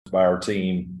by our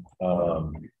team.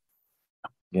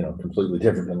 Completely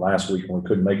different than last week when we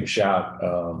couldn't make a shot.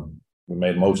 We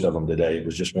made most of them today. It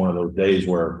was just one of those days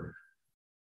where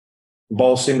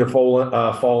balls seemed to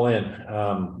fall in.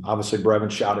 Obviously,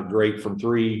 Brevin shot it great from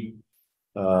three.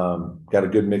 Got a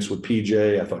good mix with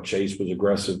PJ. I thought Chase was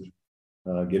aggressive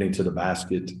getting to the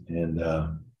basket, and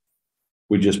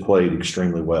we just played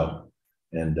extremely well.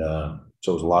 And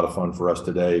so it was a lot of fun for us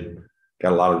today.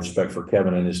 Got a lot of respect for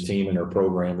Kevin and his team and their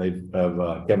program.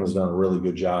 Kevin's done a really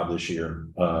good job this year.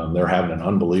 They're having an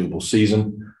unbelievable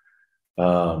season.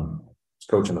 He's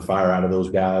coaching the fire out of those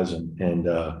guys, and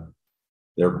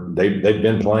they've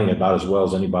been playing about as well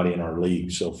as anybody in our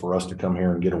league. So for us to come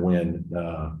here and get a win,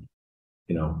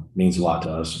 means a lot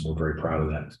to us, and we're very proud of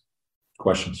that.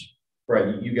 Questions?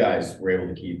 Right, you guys were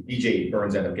able to keep DJ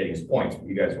Burns ended up getting his points, but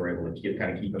you guys were able to keep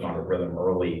him on a rhythm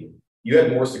early. You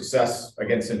had more success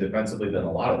against him defensively than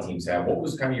a lot of teams have. What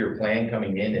was kind of your plan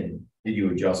coming in, and did you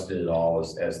adjust it at all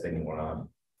as things went on?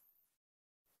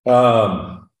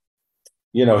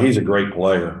 He's a great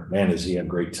player. Man, does he have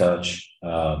great touch.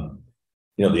 The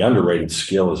underrated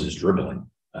skill is his dribbling.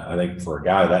 I think for a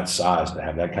guy that size to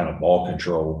have that kind of ball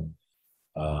control,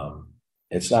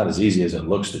 it's not as easy as it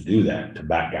looks to do that, to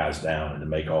back guys down and to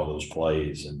make all those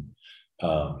plays. And,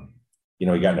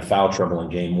 he got into foul trouble in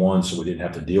game one, so we didn't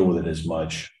have to deal with it as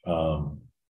much. We're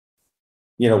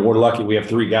lucky we have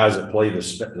three guys that play the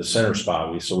center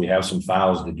spot. So we have some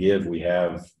fouls to give. We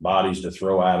have bodies to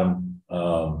throw at him.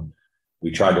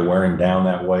 We tried to wear him down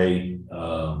that way.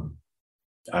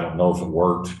 I don't know if it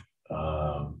worked.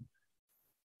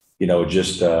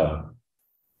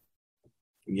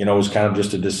 It was kind of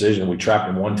just a decision. We trapped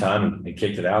him one time and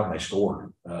kicked it out, and they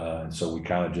scored. And so we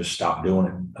kind of just stopped doing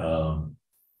it.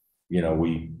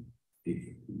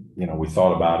 We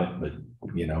thought about it, but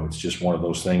it's just one of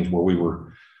those things where we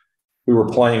were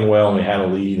playing well and we had a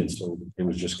lead, and so it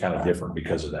was just kind of different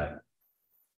because of that.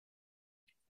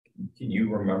 Can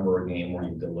you remember a game where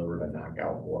you delivered a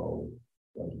knockout blow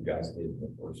like you guys did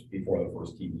before the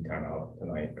first TV timeout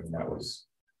tonight? I mean, that was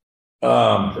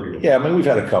we've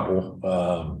had a couple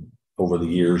over the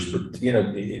years, but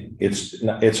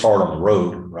it's hard on the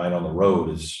road, right? On the road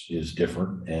is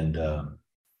different, and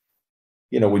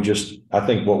I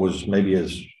think what was maybe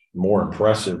as more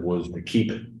impressive was to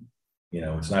keep it.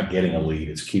 It's not getting a lead;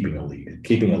 it's keeping a lead.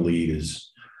 Keeping a lead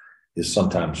is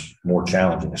sometimes more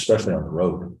challenging, especially on the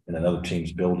road in another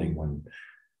team's building.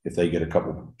 If they get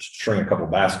string a couple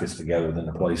baskets together, then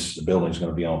the building's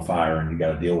going to be on fire, and you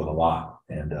got to deal with a lot.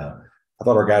 And I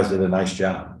thought our guys did a nice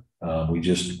job.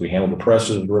 We handled the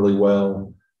presses really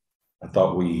well. I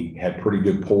thought we had pretty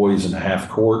good poise in the half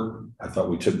court. I thought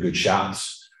we took good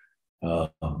shots.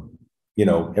 And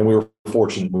we were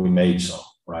fortunate we made some,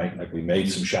 right? Like we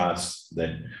made some shots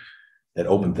that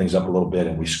opened things up a little bit,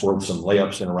 and we scored some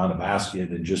layups in around the basket,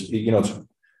 and just,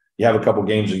 you have a couple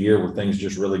games a year where things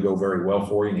just really go very well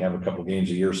for you. And you have a couple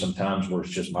games a year sometimes where it's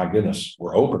just, my goodness,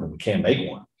 we're open and we can't make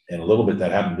one. And a little bit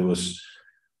that happened to us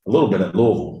a little bit at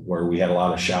Louisville, where we had a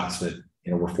lot of shots that,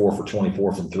 we're 4 for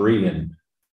 24 from three, and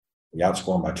we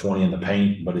outscore them by 20 in the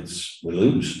paint, but we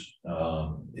lose.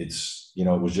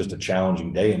 It was just a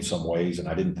challenging day in some ways, and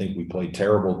I didn't think we played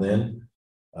terrible then,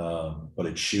 but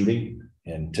it's shooting.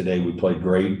 And today we played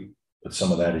great, but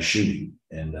some of that is shooting.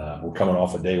 And we're coming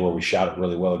off a day where we shot it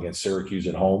really well against Syracuse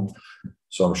at home.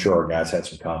 So I'm sure our guys had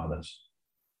some confidence.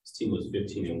 This team was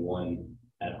 15-1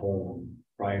 at home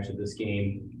prior to this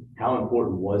game. How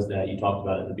important was that? You talked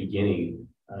about at the beginning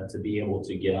to be able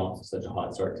to get off to such a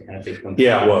hot start to kind of take them.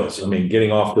 Yeah, it was. I mean,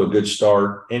 getting off to a good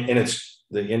start. And it's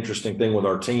the interesting thing with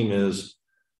our team is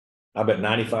I bet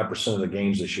 95% of the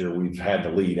games this year we've had the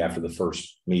lead after the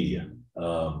first media.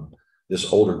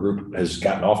 This older group has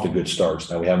gotten off to good starts.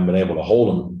 Now, we haven't been able to hold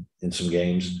them in some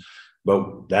games,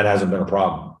 but that hasn't been a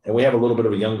problem. And we have a little bit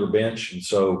of a younger bench. And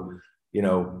so,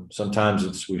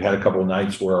 sometimes we've had a couple of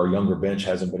nights where our younger bench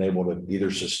hasn't been able to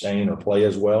either sustain or play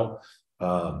as well.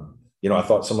 I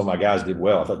thought some of my guys did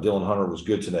well. I thought Dylan Hunter was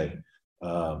good today,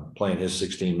 playing his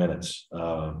 16 minutes.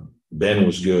 Ben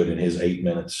was good in his 8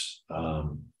 minutes.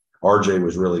 RJ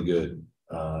was really good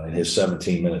in his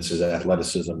 17 minutes. His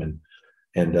athleticism and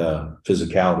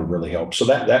physicality really helped. So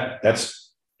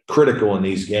that's critical in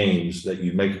these games, that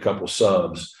you make a couple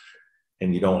subs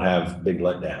and you don't have big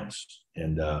letdowns.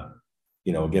 And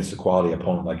against a quality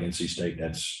opponent like NC State,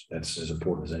 that's as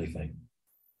important as anything.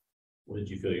 What did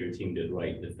you feel your team did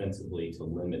right defensively to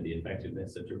limit the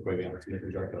effectiveness that you're putting out to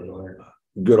Jarko?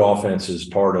 Good offense is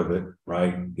part of it,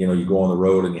 right? You go on the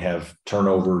road and you have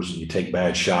turnovers and you take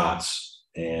bad shots,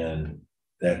 and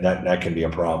that can be a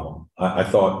problem. I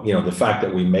thought, the fact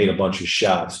that we made a bunch of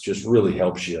shots just really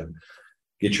helps you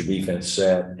get your defense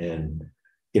set and,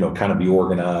 kind of be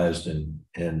organized and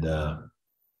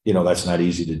that's not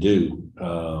easy to do.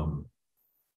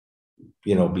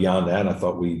 Beyond that, I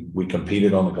thought we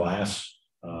competed on the glass.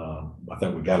 I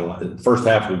think we got a lot. In the first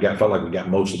half, felt like we got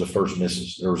most of the first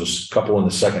misses. There was a couple in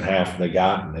the second half they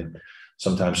got, and they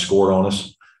sometimes scored on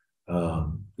us.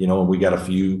 And we got a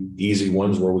few easy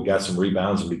ones where we got some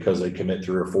rebounds, and because they commit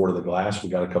 3 or 4 to the glass, we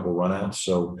got a couple runouts.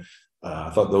 So I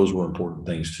thought those were important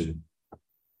things too. I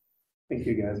think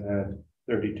you guys had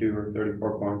 32 or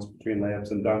 34 points between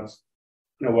layups and dunks.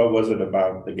 What was it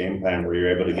about the game plan where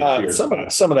you're able to get to your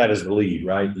spot? Some of that is the lead,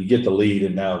 right? You get the lead,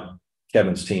 and now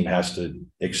Kevin's team has to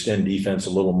extend defense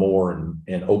a little more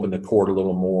and open the court a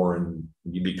little more, and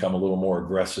you become a little more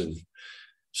aggressive.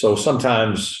 So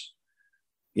sometimes,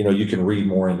 you can read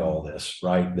more into all this,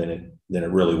 right, than it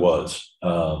really was.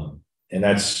 And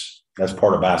that's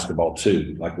part of basketball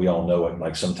too. Like we all know it.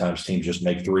 Like sometimes teams just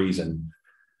make threes, and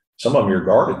some of them you're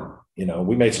guarded.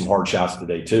 We made some hard shots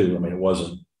today too. I mean, it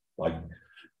wasn't like.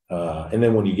 And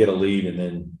then when you get a lead and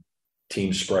then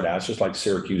teams spread out, it's just like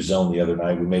Syracuse zone the other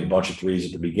night. We made a bunch of threes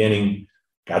at the beginning,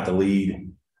 got the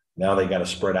lead. Now they got to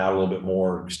spread out a little bit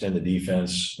more, extend the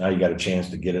defense. Now you got a chance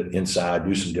to get it inside,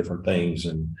 do some different things.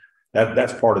 And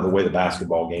that's part of the way the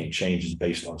basketball game changes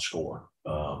based on score.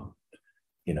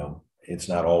 It's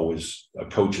not always a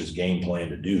coach's game plan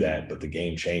to do that, but the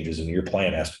game changes and your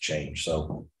plan has to change.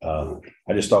 So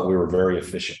I just thought we were very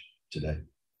efficient today.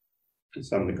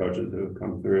 Some of the coaches who have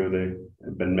come through, they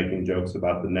have been making jokes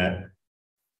about the net.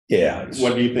 Yeah.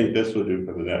 What do you think this will do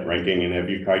for the net ranking? And have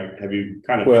you kind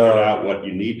of figured out what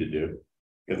you need to do?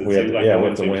 Because it seems like no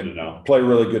one seems to know. Play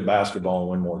really good basketball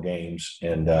and win more games.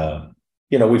 And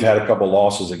we've had a couple of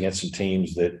losses against some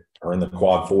teams that are in the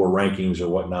quad 4 rankings or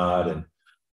whatnot, and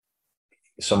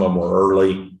some of them were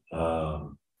early.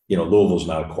 Louisville's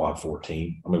not a quad 4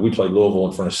 team. I mean, we played Louisville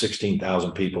in front of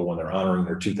 16,000 people when they're honoring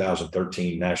their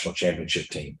 2013 national championship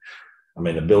team. I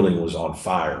mean, the building was on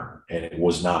fire, and it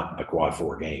was not a quad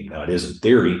 4 game. Now, it is in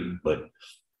theory, but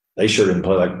they sure didn't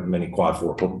play like many quad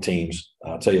 4 teams.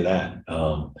 I'll tell you that.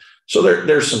 So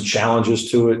there's some challenges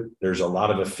to it. There's a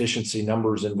lot of efficiency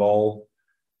numbers involved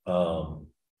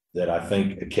that I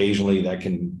think occasionally that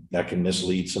can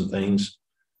mislead some things.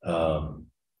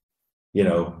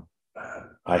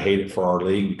 I hate it for our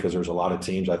league because there's a lot of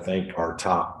teams. I think our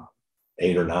top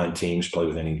 8 or 9 teams play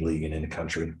with any league in the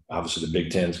country. Obviously, the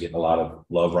Big Ten's getting a lot of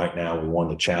love right now. We won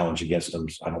the challenge against them.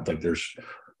 I don't think there's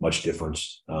much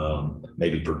difference.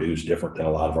 Maybe Purdue's different than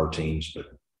a lot of our teams, but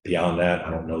beyond that,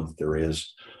 I don't know that there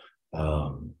is.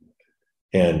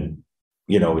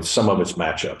 It's some of it's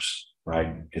matchups,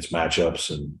 right? It's matchups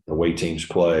and the way teams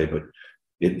play, but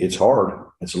it's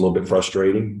hard. It's a little bit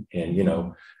frustrating, and you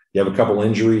have a couple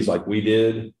injuries like we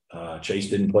did. Chase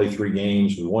didn't play 3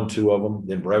 games. We won 2 of them.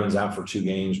 Then Brevin's out for 2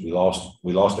 games. We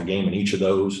lost a game in each of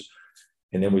those.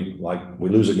 And then we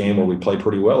lose a game where we play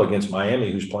pretty well against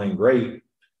Miami, who's playing great.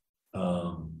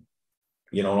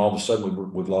 And all of a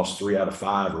sudden we've lost 3 out of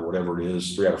 5 or whatever it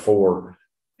is, 3 out of 4.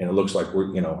 And it looks like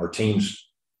our teams,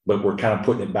 but we're kind of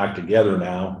putting it back together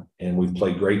now. And we've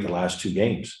played great the last 2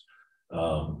 games.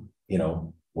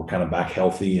 We're kind of back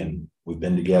healthy, and we've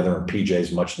been together, and PJ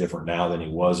is much different now than he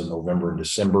was in November and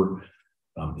December.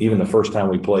 Even the first time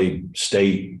we played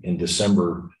State in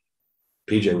December,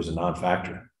 PJ was a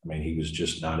non-factor. I mean, he was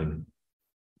just not in,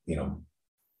 he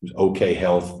was okay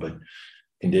health, but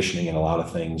conditioning and a lot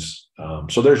of things.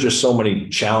 So there's just so many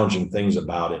challenging things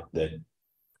about it that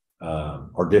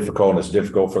are difficult, and it's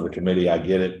difficult for the committee. I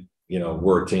get it.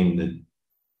 We're a team that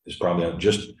is probably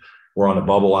we're on a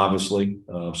bubble, obviously.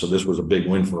 So this was a big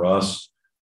win for us.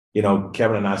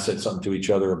 Kevin and I said something to each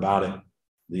other about it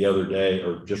the other day,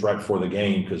 or just right before the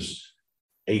game, because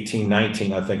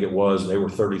 18-19, I think it was, they were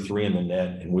 33 in the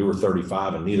net and we were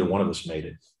 35, and neither one of us made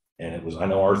it. And it was, I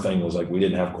know our thing was like, we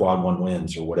didn't have quad 1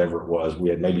 wins or whatever it was. We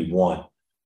had maybe 1,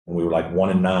 and we were like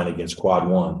 1-9 against quad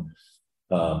 1.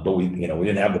 But we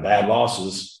didn't have the bad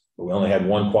losses, but we only had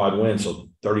 1 quad win. So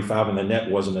 35 in the net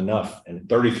wasn't enough, and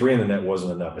 33 in the net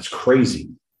wasn't enough. It's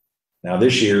crazy. Now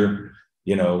this year,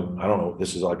 I don't know,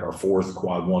 this is like our 4th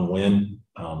quad 1 win.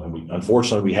 And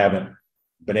unfortunately, we haven't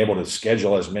been able to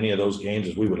schedule as many of those games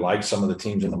as we would like. Some of the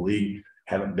teams in the league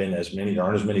haven't been as many. There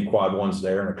aren't as many quad 1s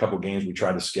there. And a couple of games we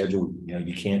tried to schedule,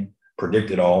 you can't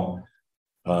predict it all.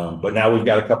 But now we've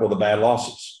got a couple of the bad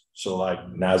losses. So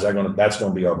now that's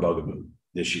going to be our bugaboo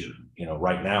this year.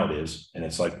 Right now it is. And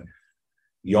it's like,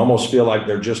 you almost feel like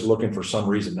they're just looking for some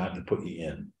reason not to put you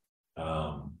in.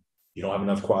 You don't have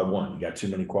enough quad 1. You got too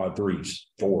many quad 3s,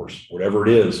 4s, whatever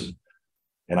it is.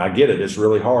 And I get it. It's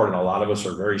really hard. And a lot of us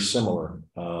are very similar.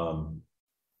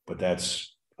 But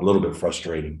that's a little bit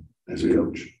frustrating as a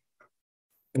coach.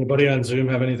 Anybody on Zoom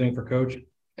have anything for Coach?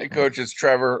 Hey, Coach, it's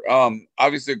Trevor.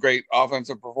 Obviously a great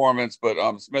offensive performance, but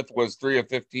Smith was 3 of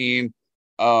 15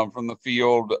 from the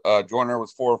field. Joyner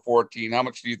was 4 of 14. How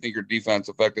much do you think your defense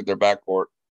affected their backcourt?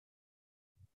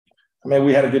 I mean,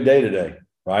 we had a good day today,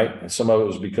 right? And some of it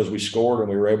was because we scored and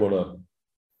we were able to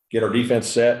get our defense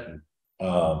set.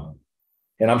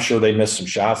 And I'm sure they missed some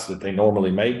shots that they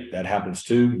normally make. That happens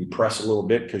too. You press a little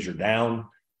bit because you're down,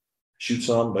 shoot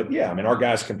some. But yeah, I mean, our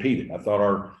guys competed. I thought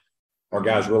our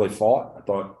guys really fought. I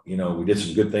thought, you know, we did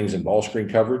some good things in ball screen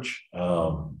coverage.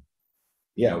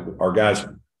 Yeah, our guys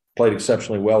played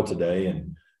exceptionally well today,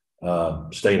 and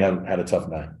State had a tough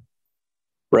night.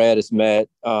 Brad, it's Matt.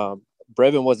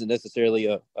 Brevin wasn't necessarily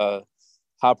a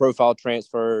high-profile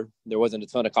transfer. There wasn't a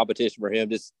ton of competition for him.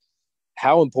 Just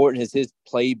how important has his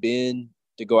play been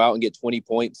to go out and get 20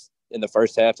 points in the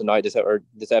first half tonight, or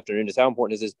this afternoon? Just how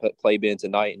important has his play been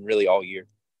tonight and really all year?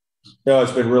 No,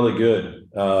 it's been really good.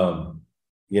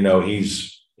 You know,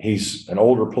 he's an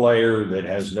older player that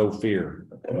has no fear,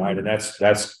 right? And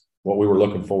that's what we were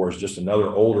looking for, is just another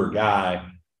older guy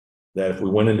that if we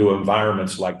went into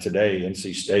environments like today,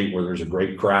 NC State, where there's a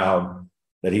great crowd,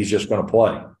 that he's just going to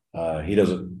play. He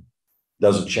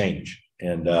doesn't change.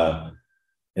 And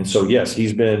so, yes,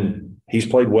 he's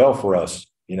played well for us.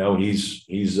 You know, he's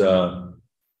you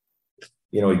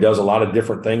know, he does a lot of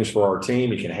different things for our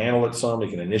team. He can handle it some. He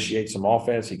can initiate some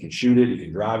offense. He can shoot it. He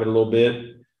can drive it a little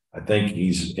bit. I think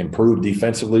he's improved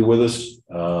defensively with us.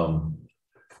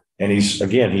 And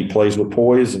he plays with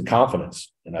poise and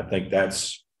confidence. And I think that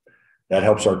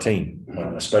helps our team,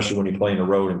 especially when you play in the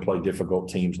road and play difficult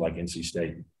teams like NC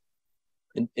State.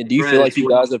 And do you feel like you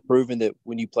guys have proven that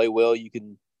when you play well, you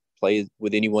can play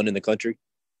with anyone in the country?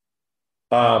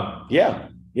 Yeah.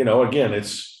 You know, again,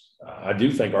 I do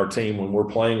think our team, when we're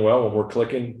playing well, when we're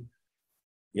clicking,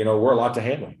 you know, we're a lot to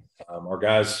handle. Our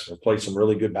guys have played some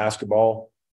really good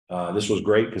basketball. This was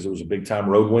great because it was a big time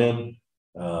road win.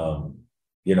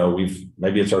 You know,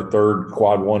 maybe it's our third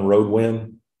quad one road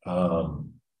win.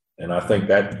 And I think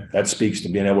that speaks to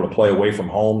being able to play away from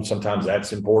home. Sometimes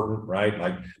that's important, right?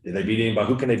 Like, did they beat anybody?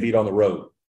 Who can they beat on the road?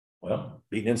 Well,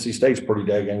 beating NC State's pretty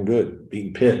daggone good.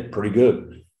 Beating Pitt, pretty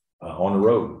good on the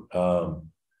road.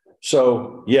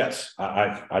 So, yes,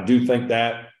 I do think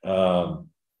that.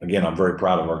 Again, I'm very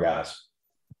proud of our guys.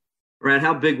 Brad,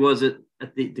 how big was it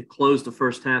to close the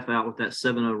first half out with that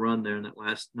 7-0 run there in that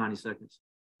last 90 seconds?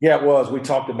 Yeah, it was. We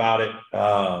talked about it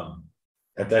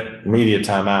at that media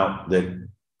timeout that,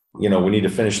 you know, we need to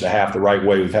finish the half the right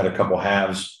way. We've had a couple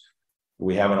halves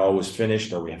we haven't always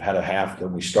finished, or we have had a half that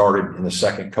we started in the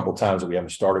second couple times that we haven't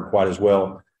started quite as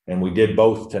well. And we did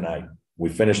both tonight. We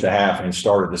finished the half and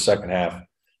started the second half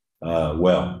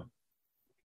well.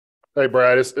 Hey,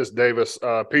 Brad, it's Davis.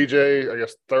 PJ, I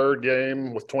guess, third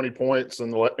game with 20 points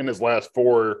in his last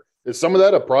 4. Is some of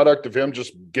that a product of him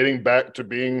just getting back to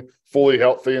being fully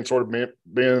healthy and sort of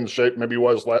being in the shape maybe he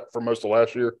was for most of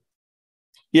last year?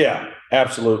 Yeah,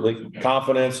 absolutely.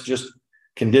 Confidence, just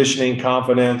conditioning,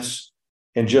 confidence,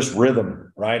 and just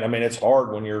rhythm, right? I mean, it's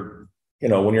hard when you're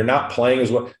not playing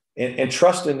as well and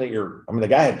trusting that the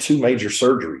guy had 2 major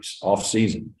surgeries off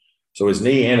season. So his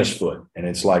knee and his foot. And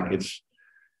it's like,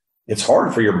 it's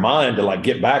hard for your mind to like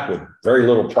get back with very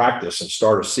little practice and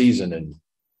start a season and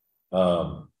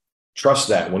trust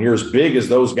that when you're as big as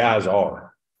those guys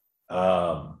are.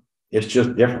 It's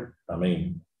just different. I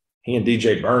mean, he and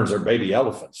DJ Burns are baby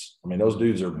elephants. I mean, those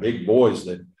dudes are big boys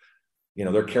that, you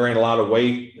know, they're carrying a lot of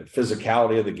weight, the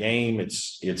physicality of the game.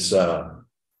 It's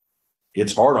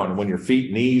hard on them when your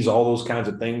feet, knees, all those kinds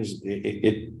of things.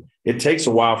 It takes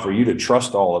a while for you to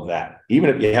trust all of that. Even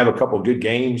if you have a couple of good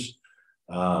games,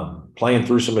 playing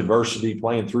through some adversity,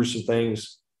 playing through some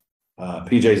things,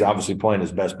 PJ's obviously playing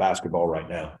his best basketball right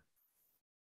now.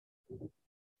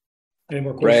 Any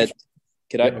more questions?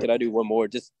 Brad, could I do one more?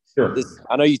 Just sure.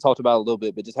 I know you talked about it a little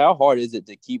bit, but just how hard is it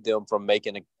to keep them from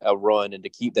making a run and to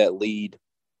keep that lead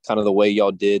kind of the way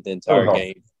y'all did the entire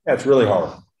game? That's really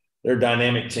hard. They're a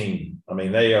dynamic team. I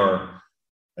mean, they are.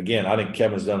 Again, I think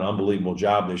Kevin's done an unbelievable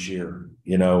job this year.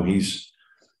 You know, he's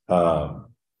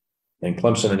and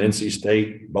Clemson and NC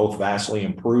State both vastly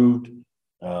improved.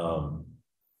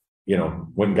 You know,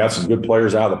 went and got some good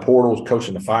players out of the portals,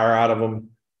 coaching the fire out of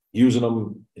them, using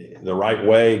them the right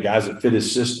way, guys that fit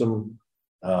his system.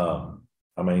 I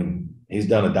mean, he's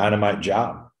done a dynamite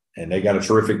job, and they got a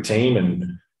terrific team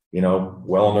and, you know,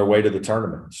 well on their way to the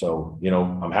tournament. So, you know,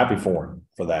 I'm happy for him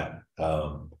for that.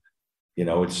 You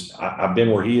know, I've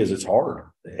been where he is. It's hard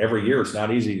every year. It's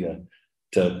not easy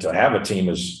to have a team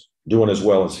as doing as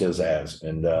well as his has.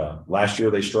 And last year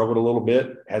they struggled a little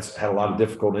bit, had a lot of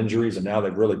difficult injuries, and now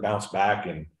they've really bounced back.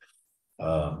 And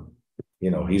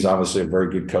he's obviously a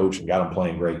very good coach and got him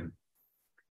playing great.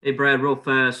 Hey, Brad, real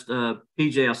fast.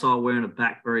 PJ, I saw wearing a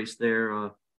back brace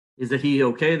there. Is that he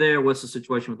okay there? What's the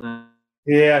situation with that?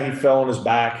 Yeah, he fell on his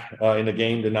back in the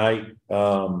game tonight,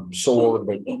 sore,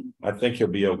 but I think he'll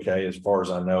be okay as far as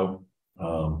I know.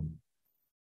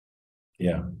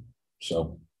 Yeah.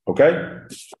 So, okay.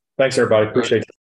 Thanks, everybody. Appreciate it.